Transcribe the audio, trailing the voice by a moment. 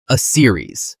A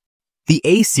series. The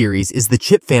A series is the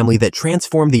chip family that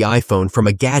transformed the iPhone from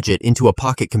a gadget into a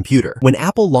pocket computer. When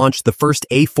Apple launched the first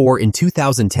A4 in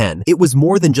 2010, it was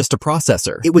more than just a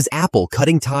processor. It was Apple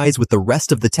cutting ties with the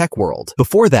rest of the tech world.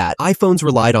 Before that, iPhones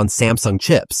relied on Samsung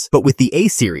chips. But with the A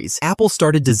series, Apple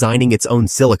started designing its own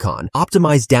silicon,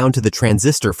 optimized down to the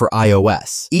transistor for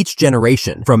iOS. Each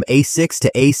generation, from A6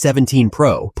 to A17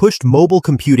 Pro, pushed mobile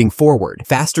computing forward,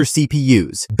 faster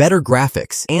CPUs, better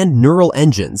graphics, and neural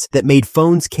engines that made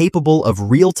phones capable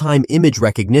of real-time image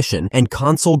recognition and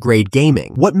console-grade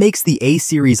gaming. What makes the A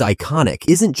series iconic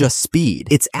isn't just speed,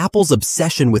 it's Apple's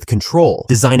obsession with control,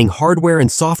 designing hardware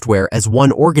and software as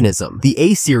one organism. The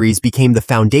A series became the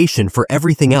foundation for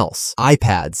everything else: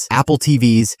 iPads, Apple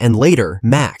TVs, and later,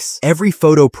 Macs. Every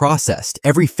photo processed,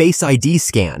 every Face ID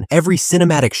scan, every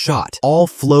cinematic shot, all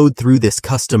flowed through this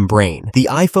custom brain. The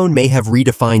iPhone may have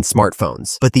redefined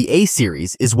smartphones, but the A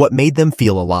series is what made them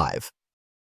feel alive.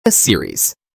 S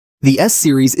series. The S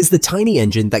series is the tiny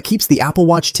engine that keeps the Apple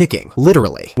Watch ticking,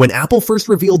 literally. When Apple first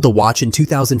revealed the watch in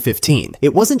 2015,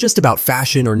 it wasn't just about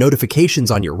fashion or notifications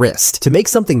on your wrist. To make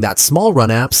something that small, run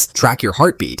apps, track your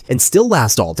heartbeat, and still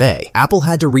last all day, Apple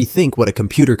had to rethink what a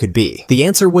computer could be. The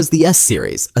answer was the S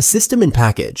series, a system in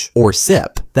package, or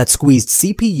SIP, that squeezed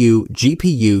CPU,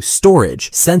 GPU,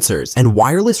 storage, sensors, and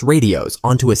wireless radios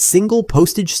onto a single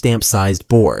postage stamp-sized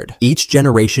board. Each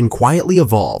generation quietly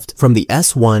evolved, from the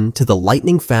S1 to the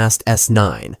lightning-fast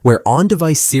S9, where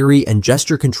on-device Siri and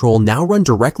gesture control now run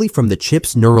directly from the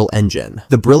chip's neural engine.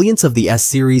 The brilliance of the S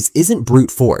series isn't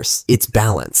brute force, it's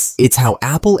balance. It's how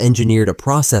Apple engineered a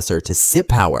processor to sip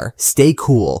power, stay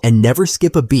cool, and never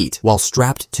skip a beat while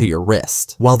strapped to your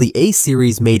wrist. While the A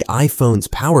series made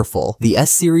iPhones powerful, the S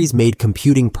series made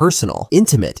computing personal,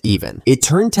 intimate even. It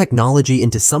turned technology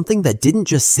into something that didn't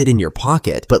just sit in your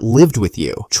pocket, but lived with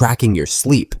you, tracking your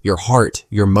sleep, your heart,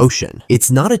 your motion. It's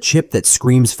not a chip that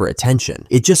screams for attention.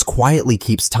 It just quietly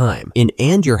keeps time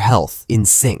and your health in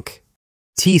sync.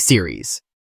 T series.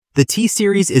 The T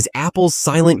series is Apple's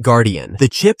silent guardian, the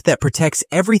chip that protects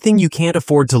everything you can't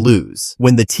afford to lose.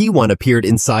 When the T1 appeared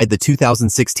inside the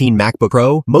 2016 MacBook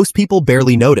Pro, most people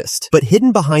barely noticed. But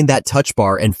hidden behind that touch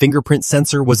bar and fingerprint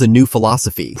sensor was a new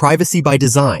philosophy: privacy by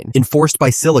design, enforced by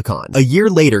silicon. A year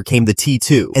later came the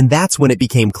T2, and that's when it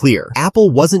became clear. Apple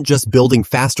wasn't just building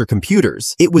faster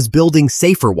computers, it was building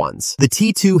safer ones. The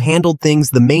T2 handled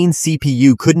things the main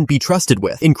CPU couldn't be trusted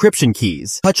with: encryption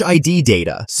keys, Touch ID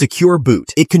data, secure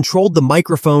boot. It controlled the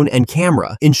microphone and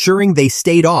camera, ensuring they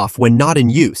stayed off when not in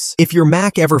use. If your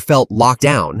Mac ever felt locked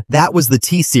down, that was the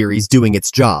T series doing its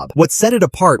job. What set it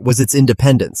apart was its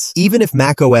independence. Even if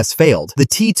macOS failed, the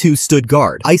T2 stood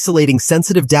guard, isolating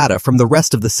sensitive data from the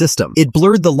rest of the system. It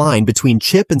blurred the line between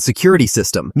chip and security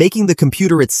system, making the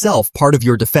computer itself part of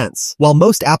your defense. While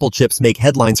most Apple chips make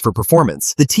headlines for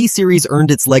performance, the T series earned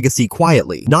its legacy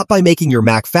quietly, not by making your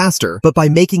Mac faster, but by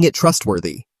making it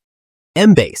trustworthy.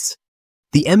 M-Base.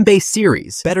 The M-Base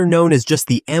series, better known as just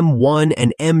the M1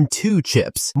 and M2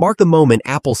 chips, marked the moment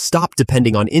Apple stopped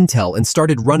depending on Intel and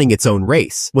started running its own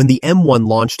race. When the M1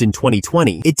 launched in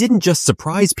 2020, it didn't just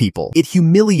surprise people, it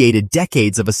humiliated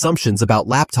decades of assumptions about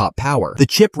laptop power. The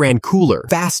chip ran cooler,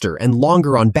 faster, and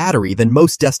longer on battery than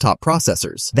most desktop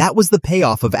processors. That was the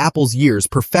payoff of Apple's years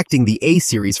perfecting the A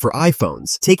series for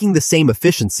iPhones, taking the same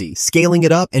efficiency, scaling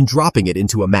it up, and dropping it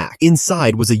into a Mac.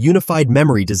 Inside was a unified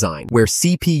memory design, where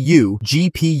CPU,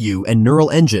 GPU, and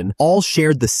neural engine all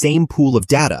shared the same pool of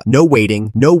data. No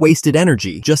waiting, no wasted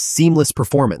energy, just seamless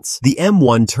performance. The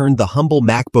M1 turned the humble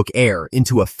MacBook Air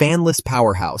into a fanless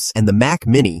powerhouse and the Mac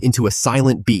Mini into a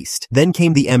silent beast. Then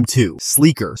came the M2,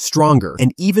 sleeker, stronger,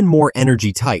 and even more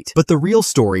energy tight. But the real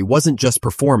story wasn't just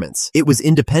performance, it was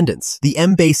independence. The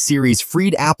M-Base series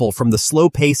freed Apple from the slow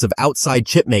pace of outside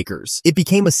chip makers. It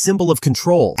became a symbol of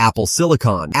control: Apple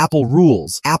Silicon, Apple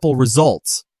rules, Apple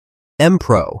results. M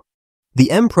Pro. The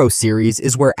M Pro series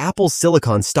is where Apple's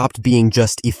silicon stopped being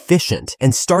just efficient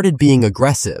and started being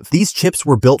aggressive. These chips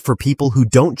were built for people who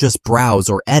don't just browse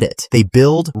or edit. They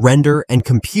build, render, and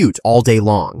compute all day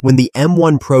long. When the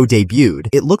M1 Pro debuted,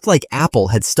 it looked like Apple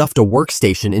had stuffed a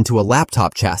workstation into a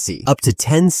laptop chassis. Up to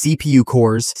 10 CPU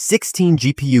cores, 16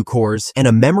 GPU cores, and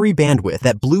a memory bandwidth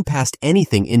that blew past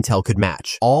anything Intel could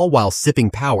match, all while sipping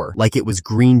power like it was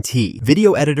green tea.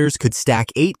 Video editors could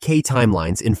stack 8K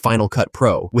timelines in Final Cut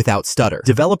Pro without stutter.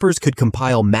 Developers could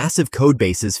compile massive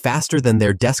codebases faster than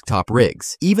their desktop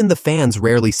rigs. Even the fans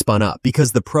rarely spun up,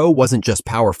 because the Pro wasn't just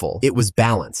powerful, it was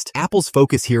balanced. Apple's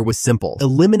focus here was simple: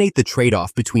 eliminate the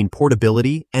trade-off between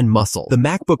portability and muscle. The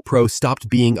MacBook Pro stopped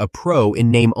being a Pro in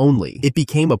name only. It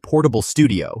became a portable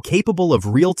studio, capable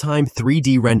of real-time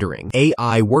 3D rendering,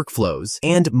 AI workflows,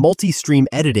 and multi-stream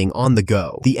editing on the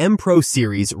go. The M Pro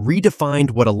series redefined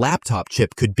what a laptop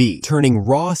chip could be, turning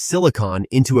raw silicon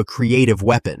into a creative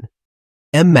weapon.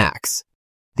 M Max.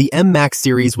 The M Max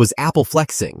series was Apple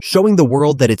flexing, showing the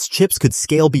world that its chips could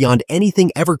scale beyond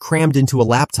anything ever crammed into a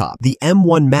laptop. The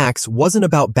M1 Max wasn't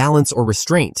about balance or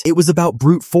restraint. It was about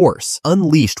brute force,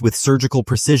 unleashed with surgical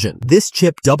precision. This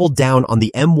chip doubled down on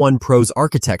the M1 Pro's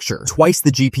architecture: twice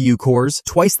the GPU cores,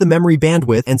 twice the memory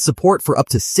bandwidth, and support for up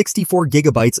to 64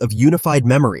 gigabytes of unified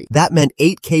memory. That meant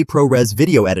 8K ProRes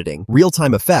video editing,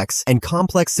 real-time effects, and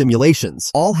complex simulations,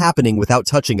 all happening without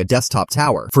touching a desktop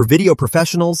tower. For video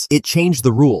professionals, it changed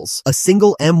the rules. A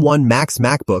single M1 Max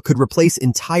MacBook could replace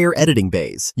entire editing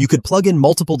bays. You could plug in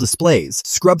multiple displays,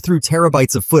 scrub through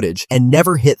terabytes of footage, and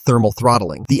never hit thermal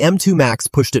throttling. The M2 Max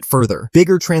pushed it further: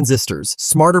 bigger transistors,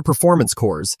 smarter performance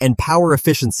cores, and power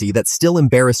efficiency that still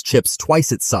embarrassed chips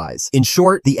twice its size. In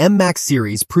short, the M Max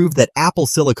series proved that Apple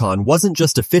Silicon wasn't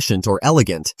just efficient or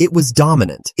elegant, it was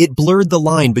dominant. It blurred the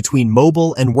line between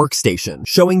mobile and workstation,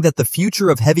 showing that the future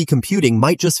of heavy computing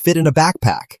might just fit in a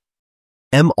backpack.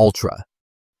 M Ultra.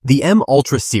 The M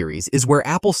Ultra series is where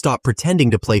Apple stopped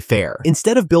pretending to play fair.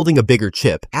 Instead of building a bigger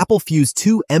chip, Apple fused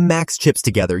two M Max chips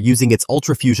together using its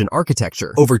UltraFusion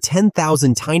architecture. Over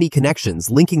 10,000 tiny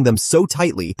connections linking them so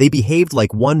tightly they behaved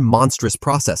like one monstrous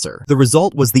processor. The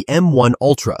result was the M1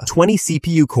 Ultra: 20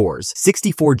 CPU cores,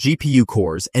 64 GPU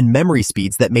cores, and memory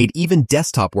speeds that made even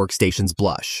desktop workstations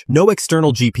blush. No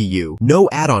external GPU, no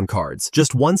add-on cards,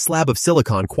 just one slab of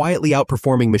silicon quietly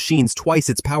outperforming machines twice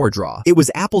its power draw. It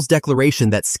was Apple's declaration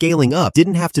that scaling up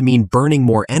didn't have to mean burning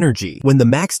more energy. When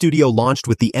the Mac Studio launched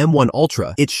with the M1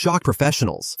 Ultra, it shocked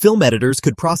professionals. Film editors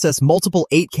could process multiple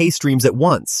 8K streams at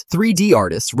once. 3D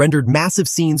artists rendered massive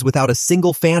scenes without a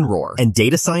single fan roar. And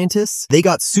data scientists? They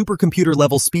got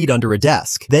supercomputer-level speed under a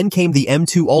desk. Then came the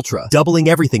M2 Ultra, doubling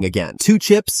everything again. 2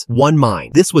 chips, 1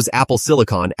 mind. This was Apple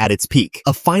Silicon at its peak.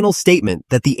 A final statement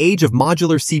that the age of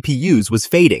modular CPUs was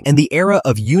fading, and the era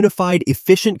of unified,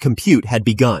 efficient compute had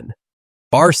begun.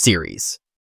 R series.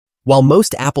 While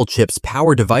most Apple chips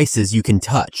power devices you can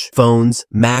touch, phones,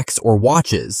 Macs, or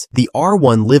watches, the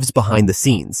R1 lives behind the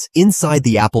scenes, inside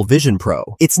the Apple Vision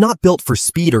Pro. It's not built for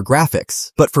speed or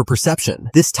graphics, but for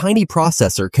perception. This tiny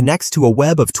processor connects to a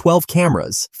web of 12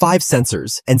 cameras, 5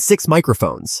 sensors, and 6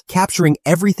 microphones, capturing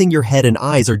everything your head and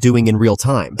eyes are doing in real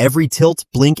time. Every tilt,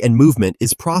 blink, and movement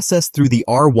is processed through the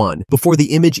R1 before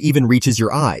the image even reaches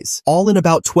your eyes, all in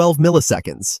about 12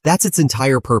 milliseconds. That's its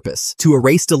entire purpose: to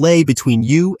erase delay between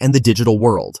you and the digital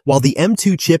world. While the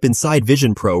M2 chip inside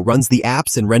Vision Pro runs the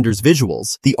apps and renders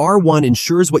visuals, the R1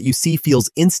 ensures what you see feels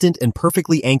instant and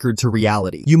perfectly anchored to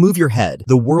reality. You move your head,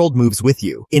 the world moves with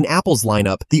you. In Apple's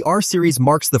lineup, the R series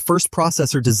marks the first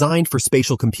processor designed for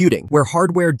spatial computing, where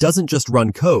hardware doesn't just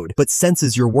run code, but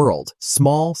senses your world.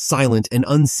 Small, silent, and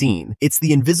unseen, it's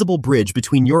the invisible bridge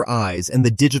between your eyes and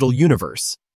the digital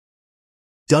universe.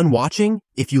 Done watching?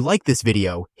 If you like this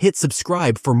video, hit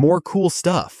subscribe for more cool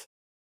stuff.